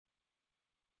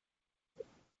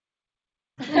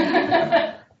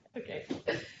Okay.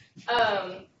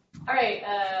 All right.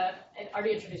 I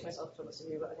already introduced myself to most of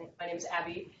you, but my name is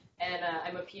Abby, and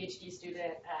I'm a PhD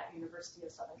student at University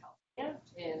of Southern California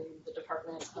in the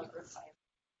Department of Earth Science.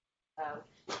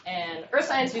 And Earth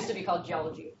Science used to be called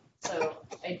geology, so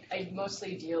I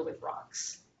mostly deal with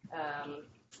rocks.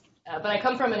 But I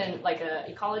come from an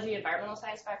ecology, environmental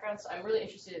science background, so I'm really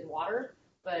interested in water.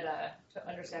 But to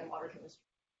understand water chemistry,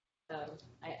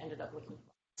 I ended up looking at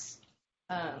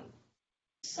rocks.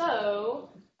 So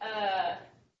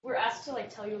we're asked to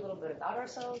tell you a little bit about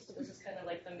ourselves. So this is kind of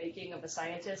like the making of a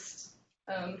scientist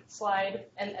slide,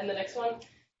 and the next one.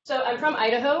 So I'm from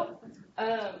Idaho,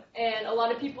 and a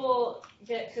lot of people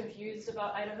get confused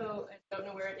about Idaho and don't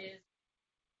know where it is.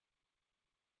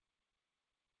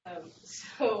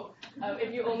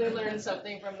 If you only learn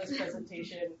something from this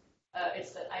presentation,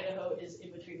 it's that Idaho is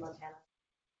in between Montana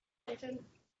and Washington.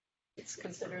 It's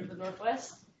considered the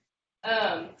Northwest.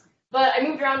 But I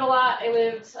moved around a lot. I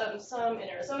lived some in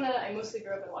Arizona. I mostly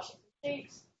grew up in Washington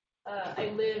State.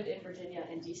 I lived in Virginia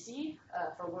and DC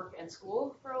for work and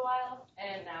school for a while,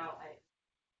 and now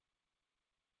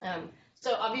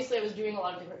so obviously I was doing a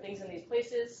lot of different things in these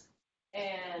places,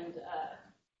 and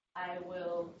I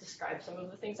will describe some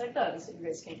of the things I've done so you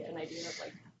guys can get an idea of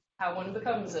how one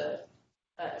becomes a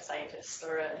scientist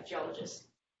or a geologist.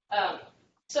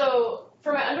 So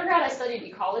for my undergrad, I studied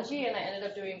ecology, and I ended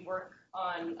up doing work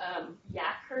on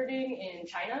yak herding in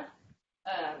China.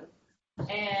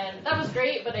 And that was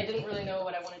great, but I didn't really know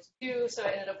what I wanted to do, so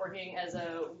I ended up working as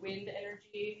a wind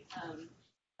energy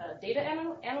data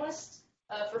analyst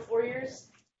for 4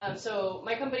 years. So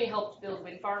my company helped build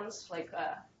wind farms.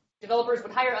 Developers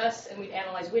would hire us, and we'd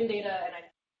analyze wind data and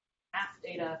map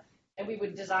data, and we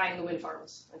would design the wind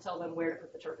farms and tell them where to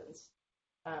put the turbines.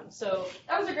 So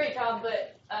that was a great job,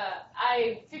 but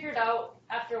I figured out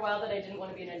after a while that I didn't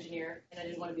want to be an engineer, and I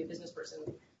didn't want to be a business person.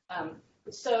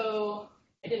 So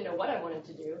I didn't know what I wanted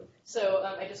to do. So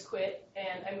I just quit,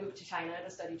 and I moved to China to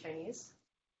study Chinese.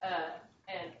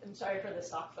 And I'm sorry for the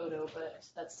stock photo, but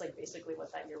that's basically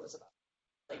what that year was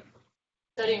about.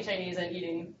 Studying Chinese and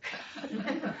eating.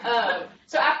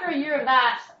 So after a year of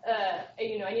that,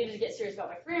 I needed to get serious about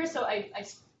my career, so I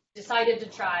decided to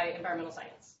try environmental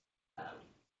science,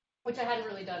 which I hadn't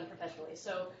really done professionally.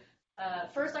 So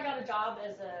first I got a job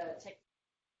as a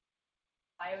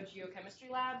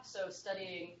biogeochemistry lab, so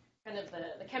studying kind of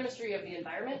the chemistry of the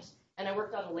environment, and I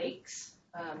worked on lakes,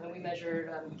 and we measured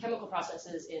chemical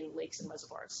processes in lakes and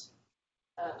reservoirs.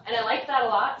 And I liked that a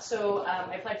lot, so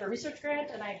I applied for a research grant,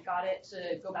 and I got it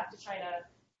to go back to China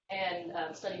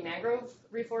and study mangrove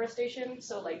reforestation,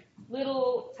 so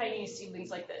little tiny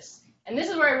seedlings like this. And this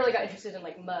is where I really got interested in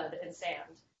mud and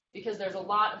sand, because there's a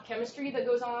lot of chemistry that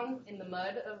goes on in the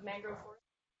mud of mangrove forests,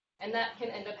 and that can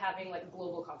end up having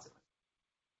global consequences.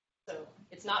 So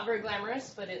it's not very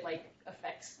glamorous, but it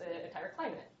affects the entire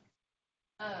climate.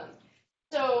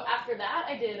 So after that,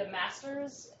 I did a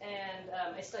master's, and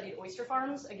I studied oyster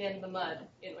farms, again, the mud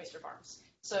in oyster farms.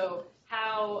 So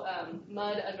how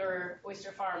mud under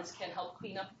oyster farms can help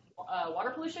clean up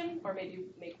water pollution, or maybe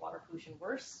make water pollution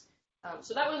worse.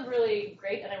 So that was really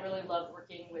great, and I really loved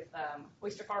working with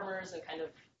oyster farmers and kind of,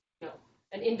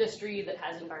 an industry that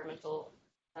has environmental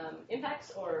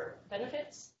impacts or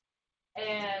benefits.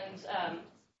 And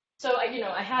so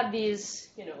I had these,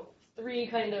 three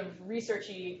kind of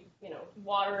researchy,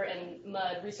 water and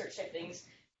mud research type things.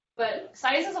 But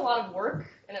science is a lot of work,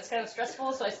 and it's kind of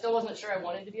stressful, so I still wasn't sure I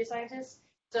wanted to be a scientist.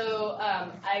 So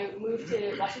I moved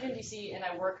to Washington, D.C., and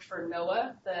I worked for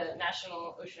NOAA, the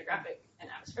National Oceanographic and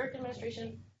Atmospheric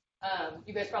Administration.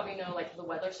 You guys probably know, the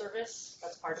Weather Service.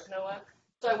 That's part of NOAA.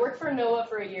 So I worked for NOAA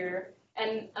for a year.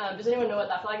 And does anyone know what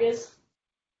that flag is?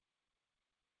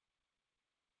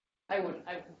 I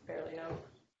barely know.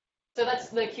 So that's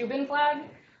the Cuban flag.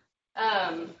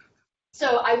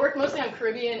 So I worked mostly on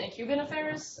Caribbean and Cuban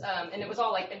affairs, and it was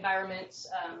all environment,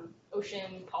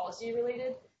 ocean policy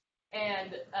related.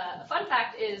 And a fun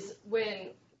fact is when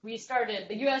we started,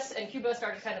 the U.S. and Cuba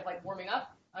started kind of warming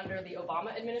up under the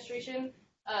Obama administration.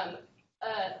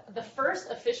 The first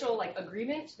official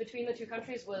agreement between the two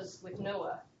countries was with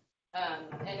NOAA.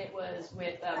 And it was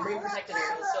with marine protected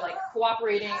areas, so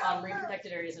cooperating on marine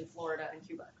protected areas in Florida and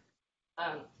Cuba.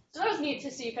 So that was neat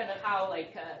to see kind of how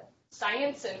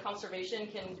science and conservation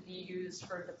can be used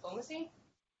for diplomacy.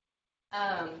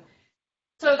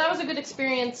 So that was a good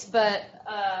experience, but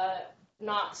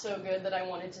not so good that I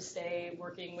wanted to stay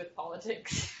working with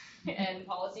politics and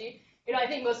policy. I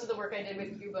think most of the work I did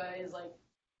with Cuba is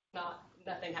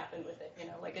nothing happened with it.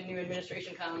 A new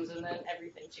administration comes and then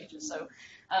everything changes. So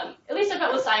at least if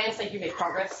it was science, you make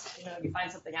progress. You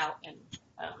find something out, and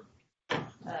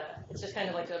it's just kind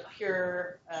of like a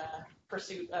pure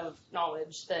pursuit of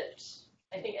knowledge that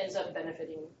I think ends up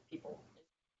benefiting people.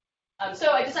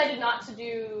 So I decided not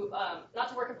to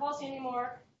work in policy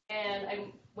anymore, and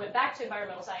I went back to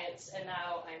environmental science, and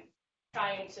now I'm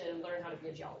trying to learn how to be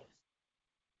a geologist.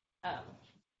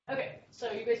 Okay,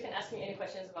 so you guys can ask me any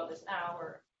questions about this now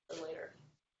or later.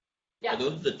 Yeah. Are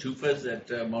those the tufas at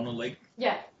Mono Lake?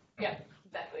 Yeah,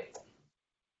 exactly.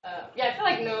 Yeah, I feel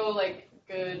like no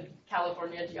good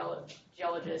California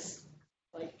geologist,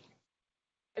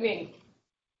 I mean,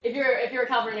 if you're a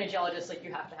California geologist,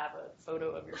 you have to have a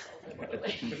photo of yourself at Mono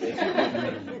Lake.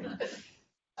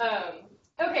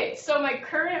 Okay, so my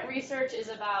current research is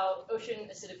about ocean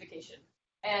acidification,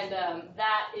 and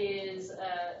that is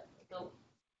a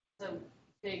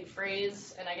big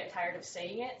phrase, and I get tired of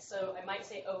saying it, so I might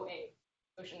say OA,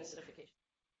 ocean acidification.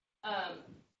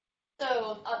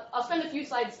 So I'll spend a few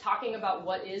slides talking about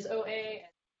what is OA and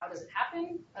how does it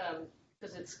happen,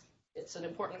 because it's an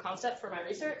important concept for my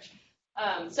research.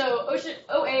 So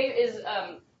OA is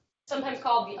sometimes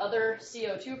called the other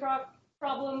CO2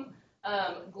 problem,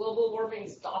 global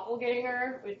warming's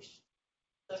doppelganger, which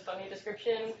is a funny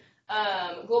description,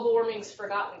 global warming's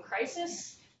forgotten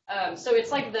crisis. So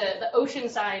it's like the ocean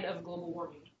side of global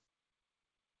warming.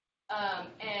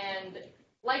 And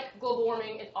like global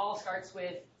warming, it all starts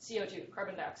with CO2,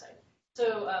 carbon dioxide.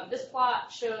 So this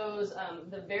plot shows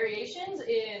the variations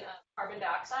in carbon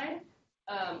dioxide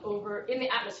in the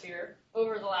atmosphere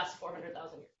over the last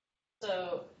 400,000 years.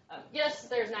 So yes,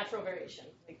 there's natural variation.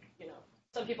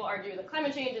 Some people argue that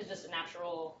climate change is just a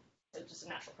natural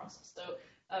process. So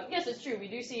yes, it's true. We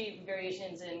do see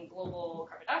variations in global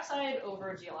carbon dioxide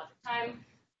over geologic time.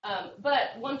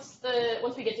 But once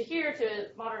we get to here, to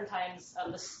modern times,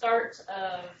 the start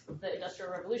of the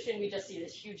Industrial Revolution, we just see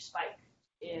this huge spike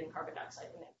in carbon dioxide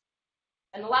in it.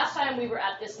 And the last time we were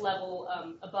at this level,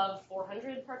 above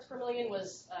 400 parts per million,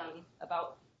 was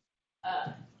about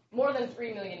more than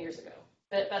 3 million years ago,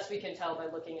 best we can tell by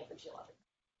looking at the geologic.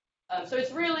 So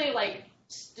it's really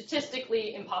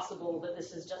statistically impossible that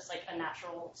this is just a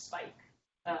natural spike.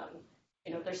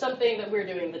 There's something that we're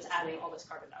doing that's adding all this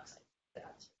carbon dioxide to the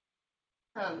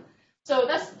atmosphere. So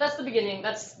that's the beginning.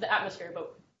 That's the atmosphere.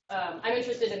 But I'm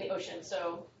interested in the ocean.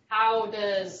 So how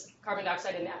does carbon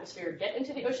dioxide in the atmosphere get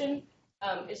into the ocean?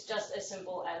 It's just as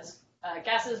simple as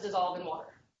gases dissolve in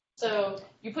water. So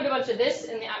you put a bunch of this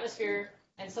in the atmosphere,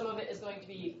 and some of it is going to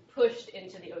be pushed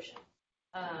into the ocean.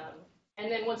 And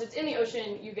then once it's in the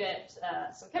ocean, you get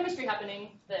some chemistry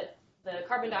happening that the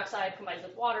carbon dioxide combines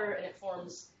with water, and it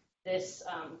forms this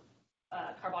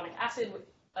carbonic acid,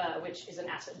 which is an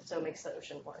acid, so it makes the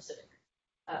ocean more acidic.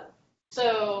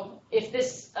 So if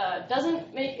this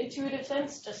doesn't make intuitive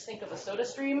sense, just think of a soda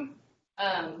stream.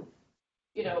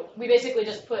 We basically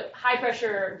just put high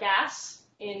pressure gas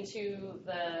into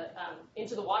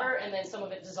the water, and then some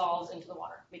of it dissolves into the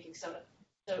water, making soda.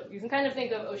 So you can kind of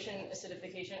think of ocean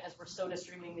acidification as we're soda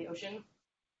streaming the ocean.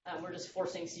 We're just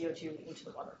forcing CO2 into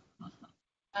the water.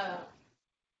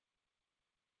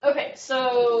 Okay,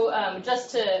 so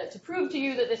just to prove to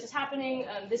you that this is happening,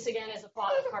 this again is a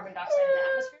plot of carbon dioxide in the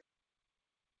atmosphere.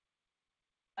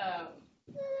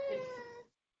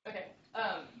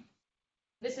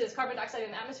 This is carbon dioxide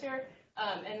in the atmosphere,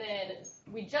 and then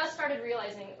we just started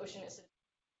realizing ocean acidification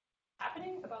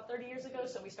happening about 30 years ago,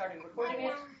 so we started recording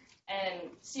it, and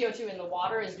CO2 in the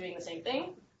water is doing the same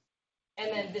thing.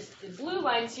 And then the blue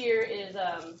lines here is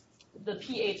the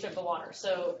pH of the water.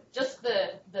 So just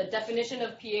the definition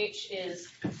of pH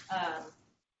is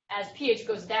as pH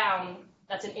goes down,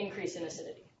 that's an increase in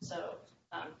acidity. So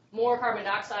more carbon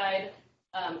dioxide,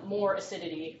 more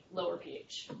acidity, lower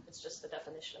pH. It's just the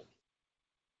definition of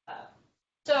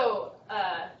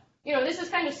this is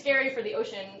kind of scary for the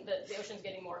ocean, that the ocean's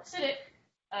getting more acidic,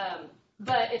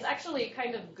 but it's actually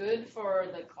kind of good for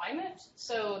the climate.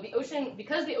 So the ocean,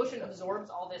 because the ocean absorbs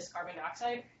all this carbon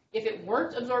dioxide, if it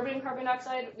weren't absorbing carbon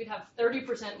dioxide, we'd have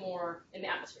 30% more in the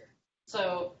atmosphere.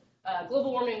 So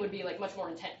global warming would be much more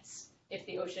intense if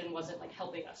the ocean wasn't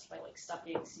helping us by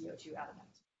sucking CO2 out of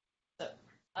the atmosphere.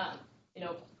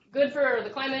 So good for the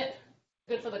climate,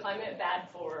 bad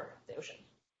for the ocean.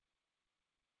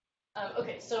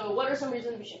 Okay, so what are some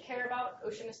reasons we should care about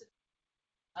ocean acidity?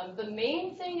 The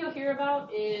main thing you'll hear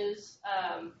about is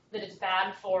that it's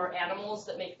bad for animals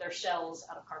that make their shells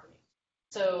out of carbonate.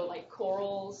 So like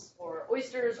corals or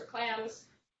oysters or clams.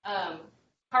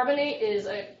 Carbonate is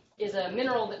a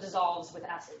mineral that dissolves with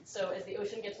acid. So as the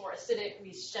ocean gets more acidic,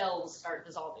 these shells start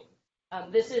dissolving.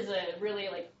 This is a really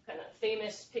kind of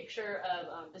famous picture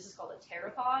of, this is called a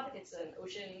pteropod. It's an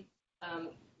ocean,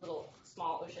 little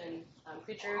small ocean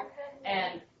creature.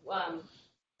 And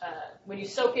when you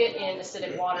soak it in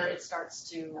acidic water, it starts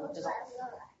to dissolve.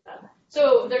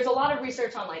 So there's a lot of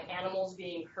research on like animals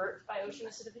being hurt by ocean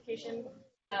acidification.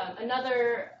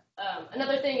 Another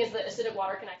thing is that acidic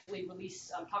water can actually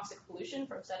release toxic pollution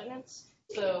from sediments.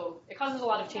 So it causes a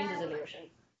lot of changes in the ocean.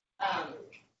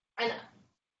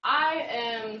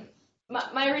 And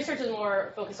my research is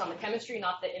more focused on the chemistry,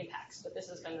 not the impacts, but this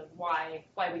is kind of why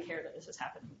we care that this is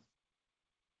happening.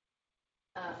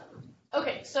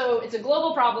 Okay, so it's a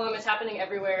global problem. It's happening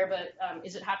everywhere, but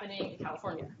is it happening in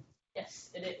California? Yes,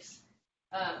 it is.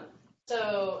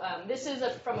 This is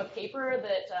from a paper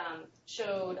that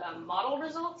showed model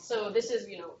results. So this is,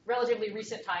 relatively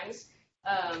recent times.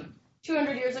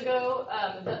 200 years ago,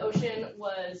 the ocean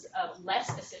was less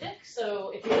acidic.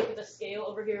 So if you look at the scale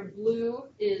over here, blue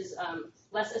is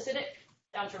less acidic,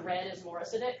 down to red is more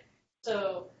acidic.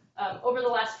 So over the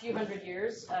last few hundred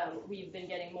years, we've been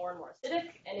getting more and more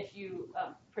acidic. And if you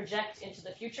project into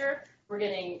the future, we're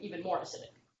getting even more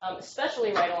acidic,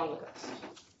 especially right along the coast.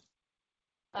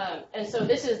 And so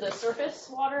this is the surface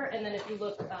water. And then if you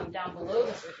look down below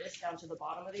the surface, down to the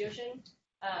bottom of the ocean,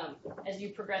 as you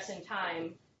progress in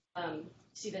time,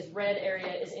 see this red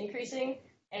area is increasing.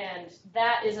 And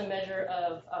that is a measure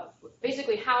of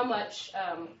basically how much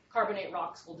carbonate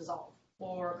rocks will dissolve,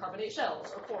 or carbonate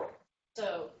shells, or coral.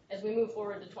 So as we move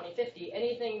forward to 2050,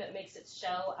 anything that makes its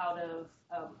shell out of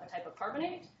a type of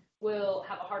carbonate will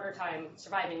have a harder time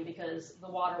surviving because the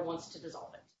water wants to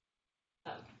dissolve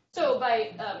it. So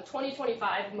by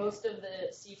 2025, most of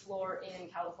the seafloor in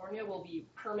California will be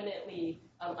permanently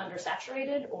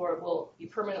undersaturated, or will be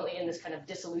permanently in this kind of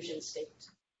dissolution state.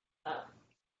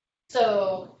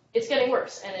 So it's getting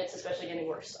worse, and it's especially getting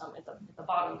worse at the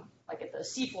bottom, like at the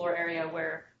seafloor area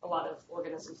where a lot of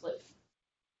organisms live.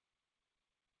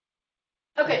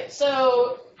 Okay,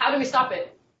 so how do we stop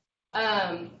it?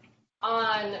 On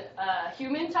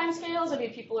human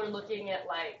timescales, people are looking at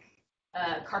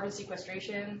carbon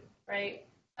sequestration, right?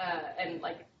 And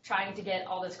trying to get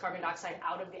all this carbon dioxide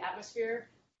out of the atmosphere.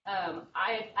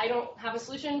 I don't have a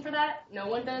solution for that. No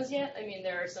one does yet.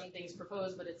 There are some things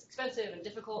proposed, but it's expensive and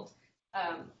difficult.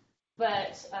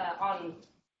 But on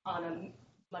a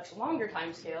much longer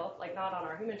time scale, not on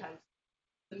our human time,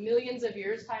 the millions of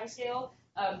years time scale,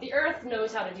 the Earth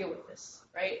knows how to deal with this,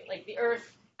 right? The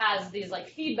Earth has these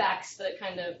feedbacks that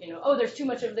kind of, oh, there's too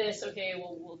much of this. Okay,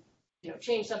 we'll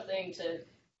change something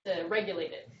to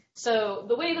regulate it. So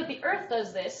the way that the Earth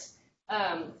does this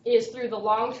is through the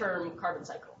long-term carbon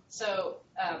cycle. So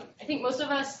I think most of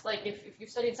us, if you've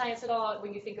studied science at all,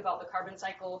 when you think about the carbon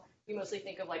cycle, you mostly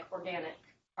think of organic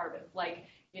carbon.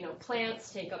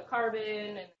 Plants take up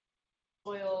carbon and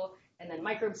soil, and then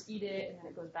microbes eat it, and then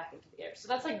it goes back into the air. So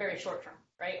that's very short term,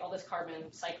 right? All this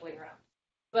carbon cycling around.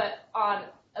 But on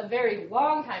a very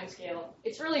long time scale,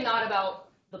 it's really not about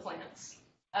the plants.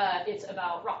 It's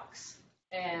about rocks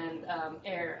and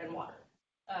air and water.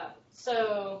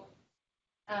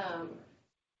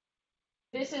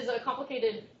 This is a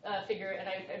complicated figure, and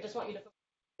I just want you to focus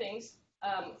on things.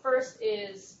 First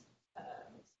is,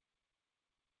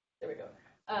 there we go.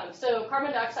 So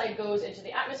carbon dioxide goes into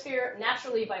the atmosphere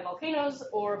naturally by volcanoes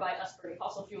or by us burning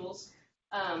fossil fuels.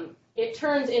 It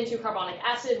turns into carbonic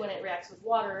acid when it reacts with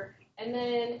water, and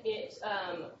then it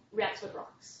reacts with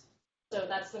rocks. So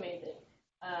that's the main thing.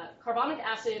 Carbonic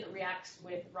acid reacts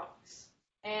with rocks.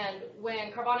 And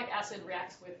when carbonic acid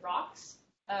reacts with rocks,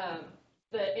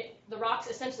 the rocks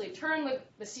essentially turn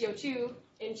the CO2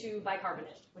 into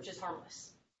bicarbonate, which is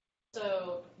harmless.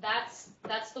 So that's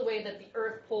the way that the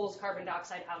Earth pulls carbon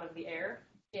dioxide out of the air.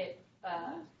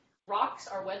 Rocks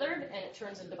are weathered, and it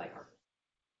turns into bicarbonate.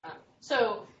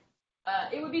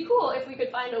 It would be cool if we could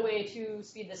find a way to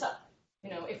speed this up.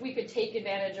 If we could take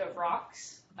advantage of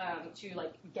rocks to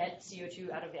get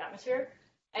CO2 out of the atmosphere.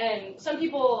 And some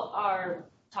people are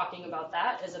talking about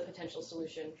that as a potential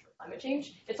solution for climate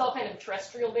change. It's all kind of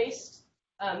terrestrial based.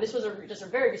 This was just a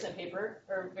very recent paper,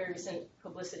 or very recent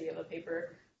publicity of a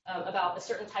paper about a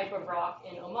certain type of rock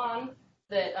in Oman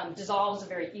that dissolves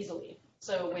very easily.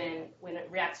 So when it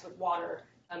reacts with water,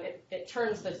 it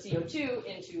turns the CO2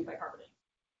 into bicarbonate.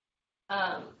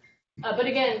 But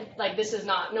again, this is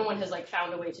not, no one has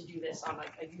found a way to do this on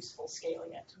a useful scale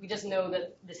yet. We just know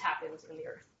that this happens in the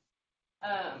Earth.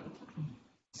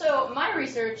 So my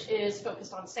research is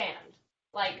focused on sand.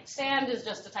 Sand is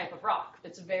just a type of rock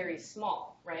that's very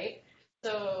small, right?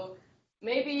 So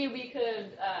maybe we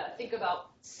could think about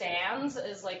sands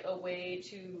as a way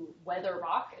to weather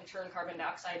rock and turn carbon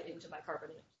dioxide into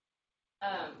bicarbonate.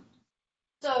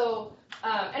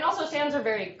 And also sands are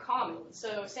very common.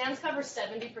 So sands cover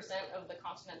 70% of the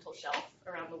continental shelf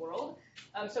around the world.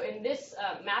 So in this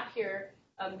map here,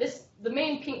 The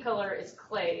main pink color is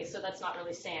clay, so that's not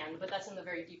really sand, but that's in the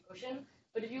very deep ocean.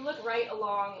 But if you look right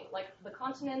along like the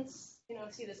continents,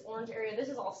 see this orange area, this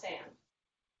is all sand.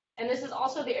 And this is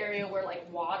also the area where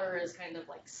like water is kind of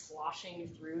like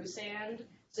sloshing through sand.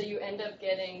 So you end up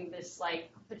getting this like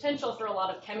potential for a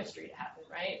lot of chemistry to happen,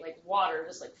 right? Like water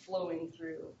just like flowing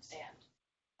through sand.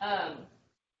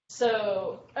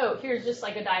 Here's just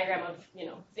like a diagram of,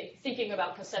 thinking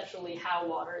about conceptually how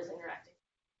water is interacting.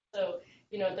 So,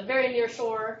 at the very near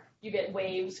shore, you get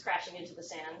waves crashing into the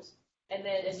sand. And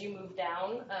then as you move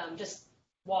down, just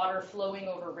water flowing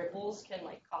over ripples can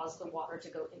like cause the water to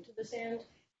go into the sand.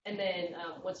 And then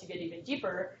once you get even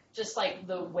deeper, just like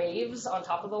the waves on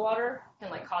top of the water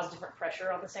can like cause different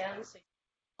pressure on the sand, so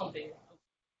pumping.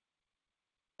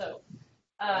 So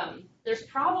there's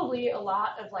probably a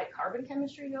lot of like carbon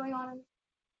chemistry going on,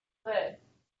 but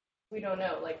we don't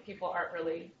know. Like people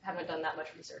haven't done that much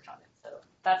research on it. So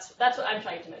that's what I'm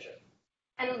trying to measure.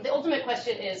 And the ultimate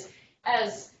question is,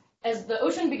 as the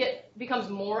ocean becomes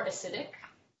more acidic,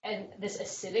 and this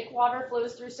acidic water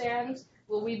flows through sand,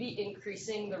 will we be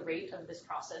increasing the rate of this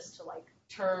process to like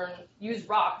use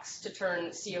rocks to turn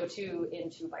CO2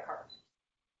 into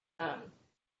bicarbonate?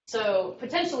 So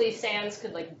potentially sands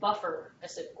could like buffer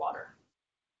acidic water.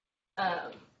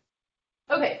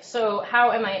 Okay, so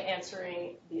how am I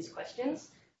answering these questions?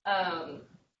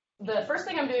 The first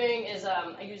thing I'm doing is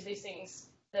I use these things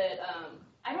that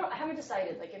I haven't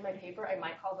decided. Like in my paper, I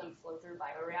might call them flow-through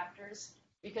bioreactors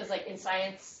because like in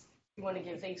science, you want to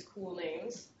give things cool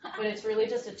names, but it's really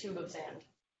just a tube of sand.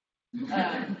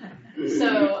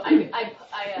 So I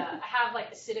have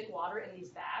like acidic water in these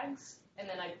bags, and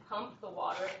then I pump the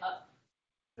water up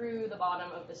through the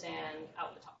bottom of the sand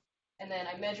out the top. And then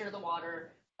I measure the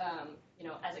water,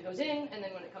 as it goes in, and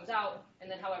then when it comes out,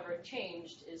 and then however it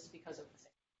changed is because of the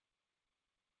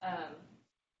sand.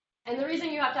 And the reason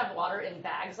you have to have water in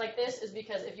bags like this is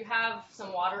because if you have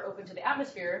some water open to the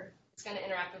atmosphere, it's going to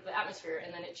interact with the atmosphere,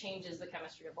 and then it changes the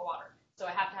chemistry of the water. So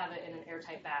I have to have it in an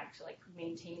airtight bag to like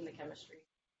maintain the chemistry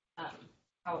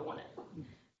how I want it.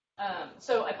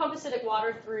 So I pump acidic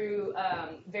water through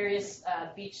various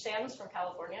beach sands from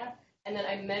California, and then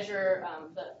I measure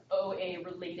the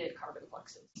OA-related carbon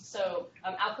fluxes. So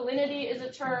alkalinity is a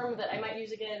term that I might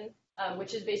use again,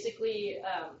 which is basically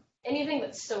anything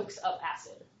that soaks up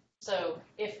acid. So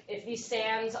if these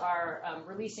sands are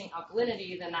releasing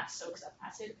alkalinity, then that soaks up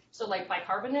acid. So like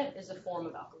bicarbonate is a form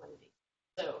of alkalinity.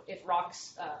 So if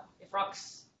rocks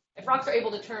are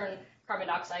able to turn carbon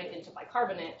dioxide into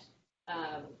bicarbonate,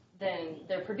 then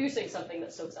they're producing something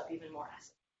that soaks up even more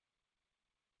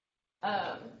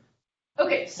acid.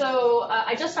 Okay, so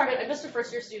I'm just a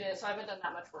first year student, so I haven't done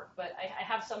that much work, but I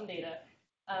have some data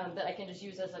that I can just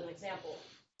use as an example.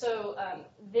 So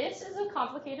this is a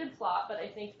complicated plot, but I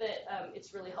think that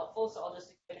it's really helpful, so I'll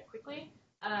just explain it quickly.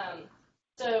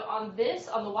 So on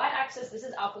the y-axis, this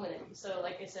is alkalinity. So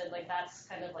like I said, like that's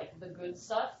kind of like the good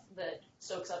stuff that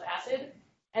soaks up acid.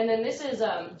 And then this is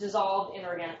dissolved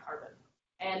inorganic carbon.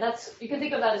 And you can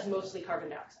think of that as mostly carbon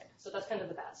dioxide. So that's kind of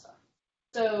the bad stuff.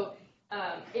 So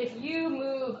if you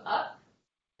move up,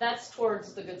 that's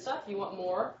towards the good stuff. You want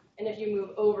more. And if you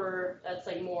move over, that's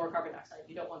like more carbon dioxide.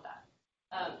 You don't want that.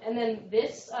 And then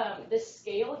this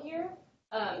scale here,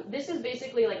 this is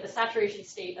basically like the saturation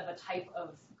state of a type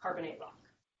of carbonate rock.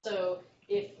 So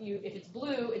if it's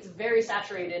blue, it's very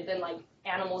saturated, then like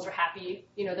animals are happy,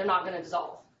 they're not going to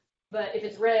dissolve. But if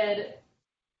it's red,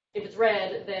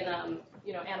 then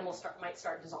animals might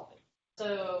start dissolving.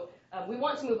 So we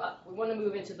want to move up. We want to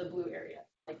move into the blue area,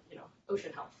 like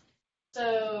ocean health.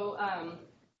 So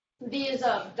these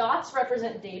dots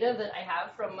represent data that I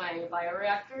have from my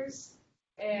bioreactors.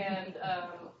 And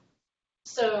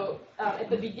so at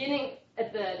the beginning,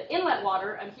 at the inlet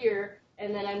water, I'm here,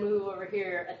 and then I move over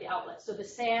here at the outlet. So the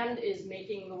sand is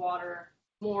making the water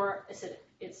more acidic.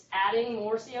 It's adding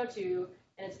more CO2,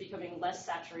 and it's becoming less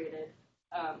saturated.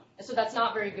 So that's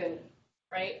not very good,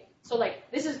 right? So like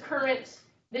this is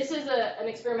an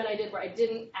experiment I did where I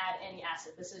didn't add any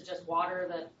acid. This is just water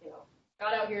that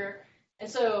got out here. And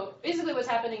so basically what's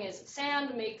happening is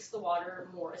sand makes the water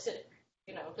more acidic.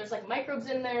 There's like microbes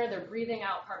in there, they're breathing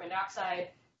out carbon dioxide.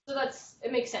 So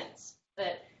it makes sense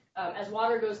that as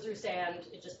water goes through sand,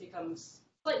 it just becomes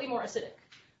slightly more acidic.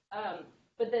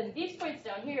 But then these points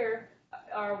down here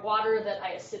are water that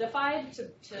I acidified to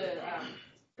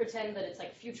pretend that it's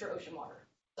like future ocean water.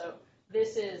 So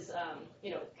this is,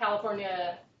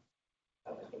 California,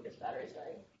 I think this battery's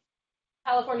dying.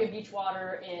 California beach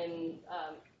water in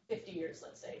 50 years,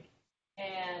 let's say.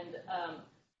 And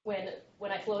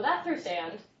when I flow that through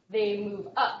sand, they move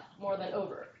up more than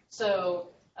over. So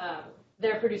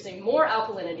they're producing more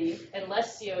alkalinity and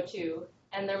less CO2,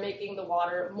 and they're making the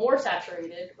water more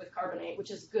saturated with carbonate,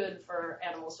 which is good for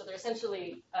animals. So they're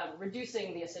essentially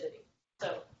reducing the acidity.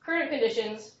 So current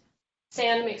conditions,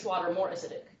 sand makes water more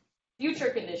acidic. Future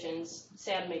conditions,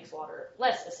 sand makes water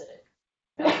less acidic.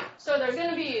 So there's going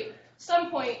to be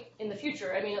some point in the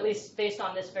future, I mean, at least based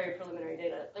on this very preliminary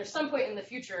data, there's some point in the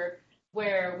future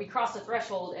where we cross the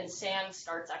threshold and sand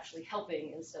starts actually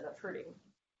helping instead of hurting.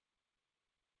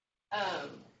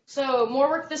 So more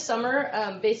work this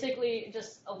summer, basically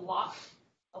just a lot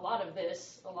of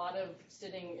this, a lot of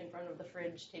sitting in front of the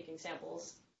fridge taking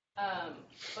samples.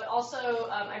 But also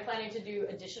I'm planning to do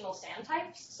additional sand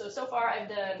types. So far I've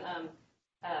done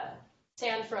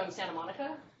sand from Santa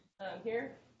Monica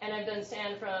here, and I've done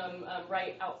sand from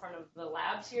right out front of the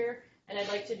labs here, and I'd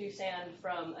like to do sand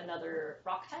from another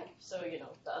rock type. So,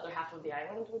 the other half of the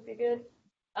island would be good.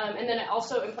 And then I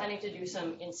also am planning to do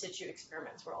some in situ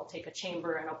experiments where I'll take a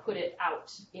chamber and I'll put it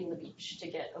out in the beach to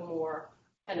get a more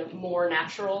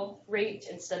natural rate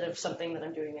instead of something that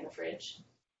I'm doing in a fridge.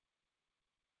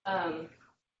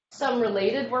 Some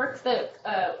related work that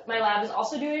my lab is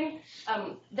also doing,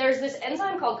 there's this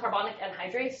enzyme called carbonic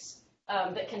anhydrase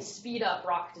that can speed up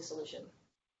rock dissolution.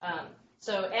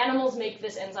 So animals make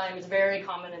this enzyme. It's very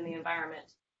common in the environment.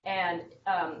 And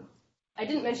I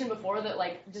didn't mention before that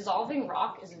dissolving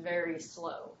rock is very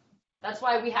slow. That's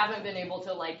why we haven't been able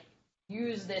to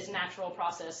use this natural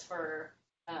process for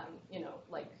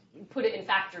put it in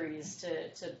factories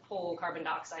to pull carbon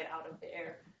dioxide out of the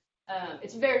air.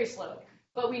 It's very slow,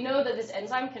 but we know that this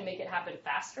enzyme can make it happen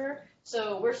faster.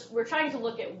 So we're trying to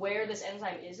look at where this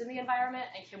enzyme is in the environment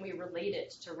and can we relate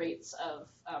it to rates of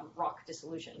rock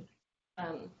dissolution.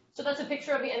 So that's a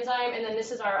picture of the enzyme, and then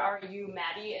this is our RU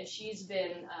Maddie, and she's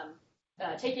been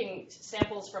taking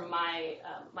samples from my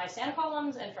sand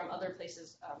columns and from other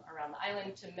places around the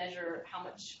island to measure how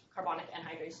much carbonic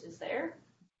anhydrase is there.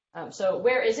 So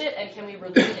where is it, and can we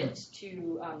relate it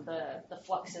to the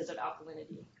fluxes of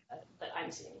alkalinity that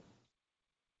I'm seeing?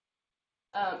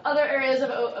 Other areas of,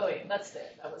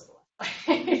 that was the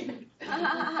one.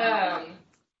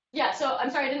 Yeah, so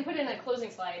I'm sorry, I didn't put in a closing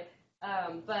slide,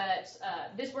 but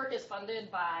this work is funded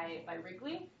by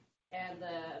Wrigley and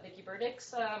the Vicky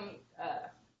Bertics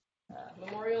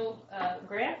Memorial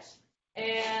Grant,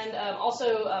 and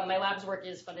also my lab's work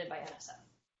is funded by NSF.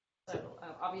 So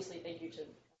obviously, thank you to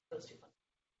those two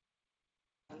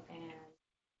funds. And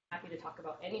happy to talk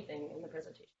about anything in the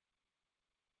presentation.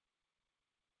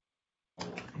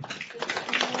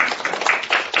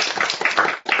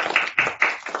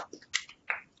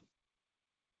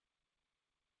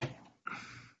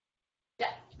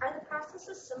 Yeah. Are the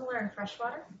processes similar in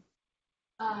freshwater?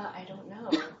 I don't know.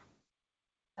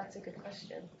 That's a good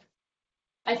question.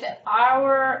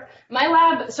 My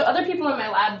lab, so other people in my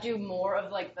lab do more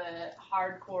of the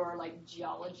hardcore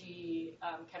geology,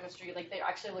 chemistry. They're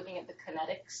actually looking at the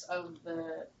kinetics of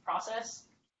the process,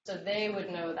 so they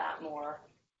would know that more.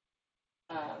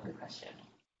 Good question.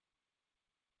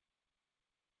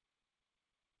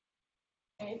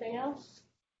 Anything else?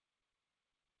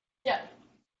 Yeah.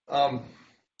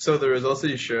 So the results that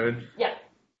you showed. Yeah.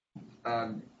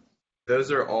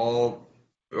 They're all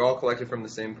collected from the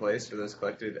same place, or those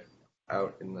collected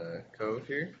out in the cove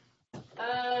here?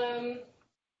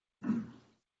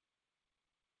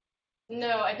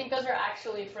 No, I think those are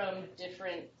actually from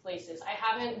different places. I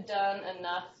haven't done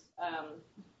enough.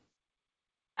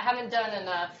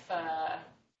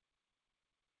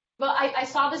 But I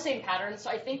saw the same pattern, so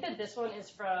I think that this one is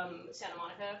from Santa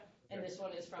Monica and this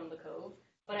one is from the cove.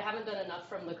 But I haven't done enough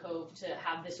from the cove to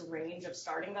have this range of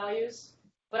starting values.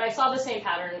 But I saw the same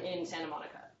pattern in Santa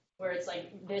Monica, where it's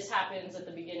this happens at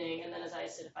the beginning, and then as I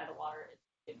acidify the water,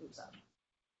 it moves up.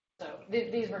 So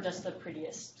these were just the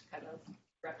prettiest kind of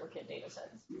replicate data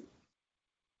sets.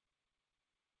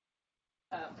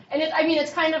 And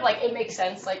it's kind of it makes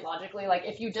sense, logically,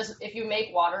 if you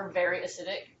make water very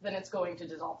acidic, then it's going to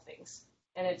dissolve things,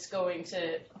 and it's going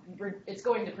to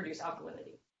produce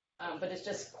alkalinity. But it's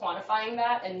just quantifying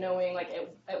that and knowing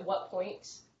at what point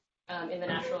in the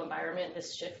natural environment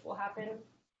this shift will happen.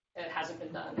 It hasn't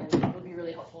been done, and it would be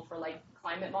really helpful for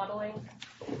climate modeling.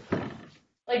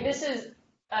 This is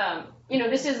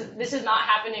this is not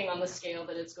happening on the scale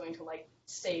that it's going to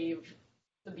save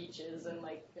the beaches and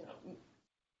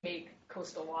make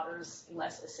coastal waters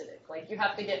less acidic. You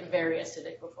have to get very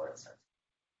acidic before it starts.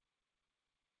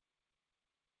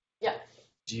 Yeah.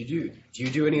 Do you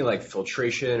do any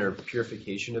filtration or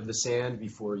purification of the sand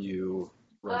before you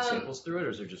run samples through it, or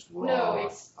is it just raw? No,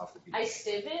 off the beach? I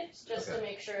sieve it just to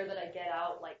make sure that I get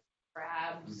out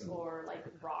crabs or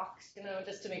rocks,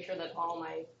 just to make sure that all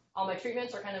my all my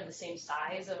treatments are kind of the same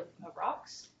size of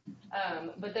rocks.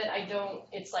 But then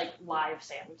it's like live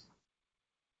sand.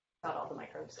 Got all the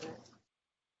microbes in it.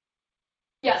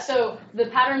 Yeah, so the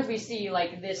patterns we see,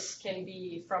 like this can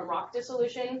be from rock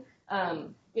dissolution.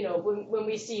 When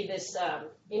we see this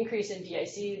increase in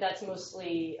DIC, that's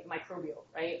mostly microbial,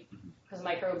 right? Because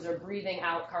microbes are breathing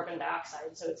out carbon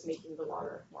dioxide, so it's making the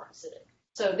water more acidic.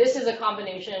 So this is a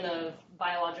combination of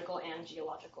biological and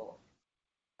geological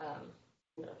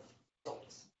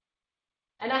results.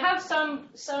 And I have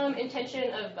some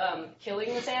intention of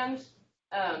killing the sand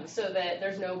so that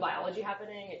there's no biology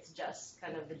happening. It's just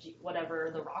kind of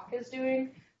whatever the rock is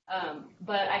doing.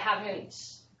 But I haven't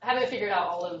figured out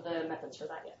all of the methods for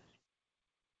that yet.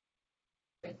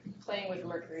 Like, playing with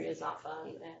mercury is not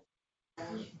fun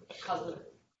and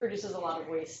produces a lot of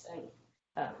waste, and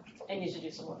I need to do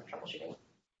some more troubleshooting.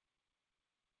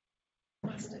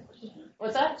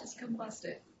 What's that? Just combust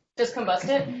it. Just combust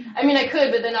it? I mean, I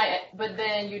could, but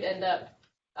then you'd end up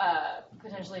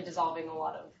potentially dissolving a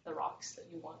lot of the rocks that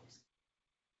you want.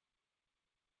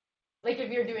 Like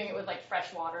if you're doing it with like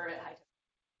fresh water at high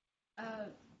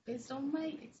temperature. Based on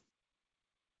my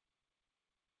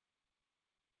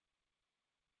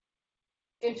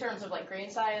In terms of like grain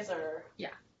size, or yeah.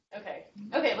 Okay,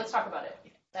 let's talk about it.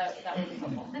 That would be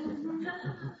helpful.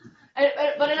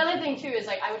 But another thing too is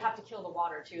like I would have to kill the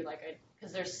water too,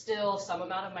 because there's still some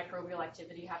amount of microbial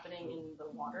activity happening in the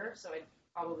water, so I'd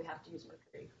probably have to use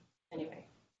mercury anyway.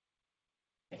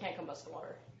 I can't combust the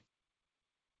water.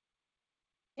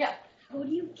 Yeah. How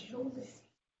do you kill this?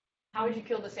 How would you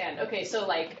kill the sand? Okay, so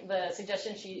like the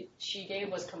suggestion she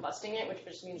gave was combusting it, which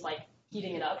just means like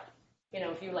heating it up.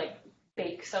 If you like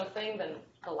bake something, then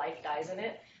the life dies in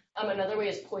it. Another way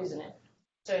is poison it.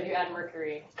 So if you add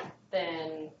mercury,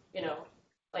 then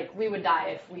like we would die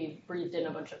if we breathed in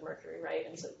a bunch of mercury, right?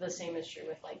 And so the same is true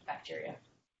with like bacteria.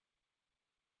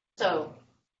 So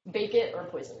bake it or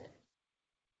poison it.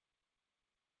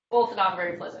 Both not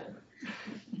very pleasant.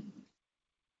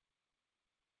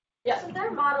 Yeah. So there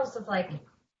are models of like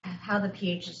how the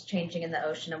pH is changing in the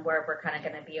ocean and where we're kind of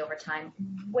going to be over time.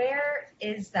 Where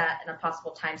is that in a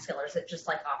possible time scale, or is it just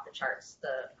like off the charts?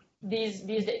 These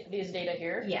data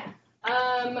here? Yeah.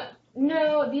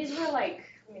 No, these were like,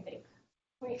 let me think,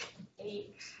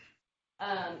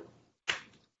 0.8.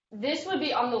 This would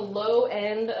be on the low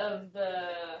end of the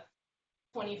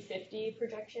 2050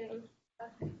 projection.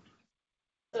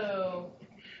 So,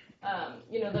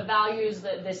 the values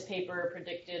that this paper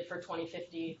predicted for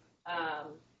 2050,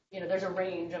 there's a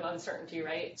range of uncertainty,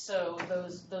 right? So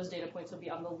those data points would be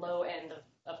on the low end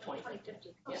of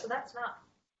 2050. Oh, Yeah. so that's not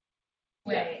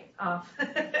way off.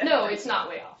 No, it's not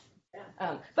way off.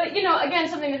 Yeah. But again,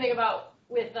 something to think about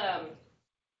with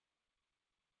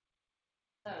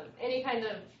any kind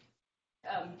of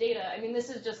data. I mean, this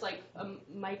is just like a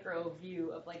micro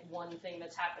view of like one thing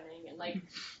that's happening, and like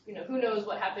who knows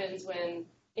what happens when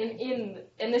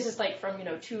and this is like from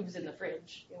tubes in the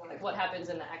fridge. Like what happens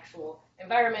in the actual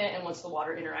environment, and once the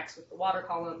water interacts with the water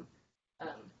column.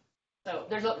 So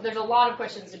there's a lot of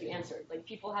questions to be answered. Like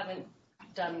people haven't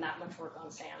done that much work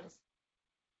on sands.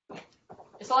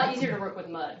 It's a lot easier to work with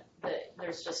mud. That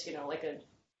there's just like an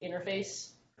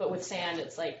interface, but with sand,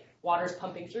 it's like water's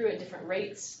pumping through at different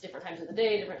rates, different times of the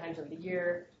day, different times of the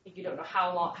year. If you don't know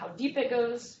how deep it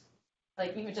goes,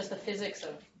 like even just the physics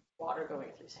of water going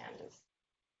through sand is.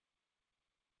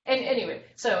 And anyway,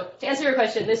 so to answer your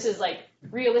question, this is like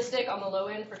realistic on the low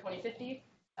end for 2050,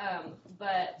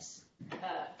 but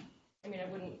I mean I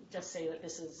wouldn't just say that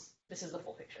this is the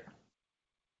full picture.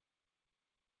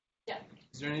 Yeah.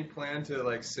 Is there any plan to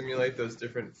like simulate those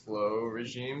different flow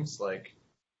regimes? Like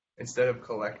instead of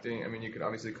collecting, I mean, you could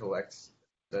obviously collect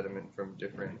sediment from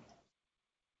different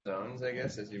zones, I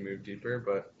guess, as you move deeper,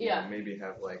 but maybe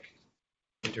have like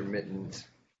intermittent.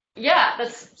 Yeah,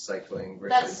 that's cycling.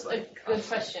 That's a good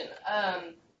question.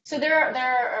 So there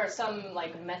are some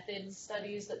like method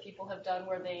studies that people have done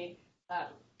where they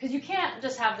because you can't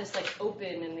just have this like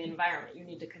open in the environment. You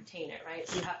need to contain it, right?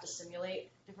 So you have to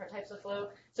simulate different types of flow.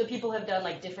 So people have done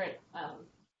like different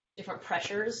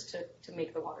pressures to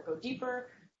make the water go deeper.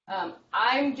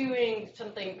 I'm doing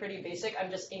something pretty basic. I'm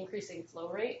just increasing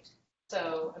flow rate.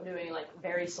 So I'm doing like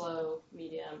very slow,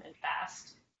 medium, and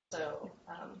fast. So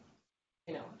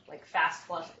like fast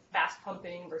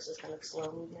pumping versus kind of slow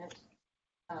movement.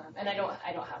 And I don't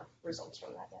have results from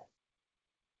that yet.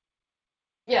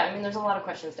 Yeah, I mean, there's a lot of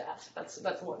questions to ask.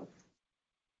 That's one.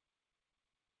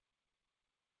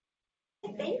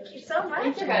 Thank you so much.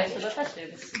 Thank you guys for the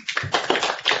questions.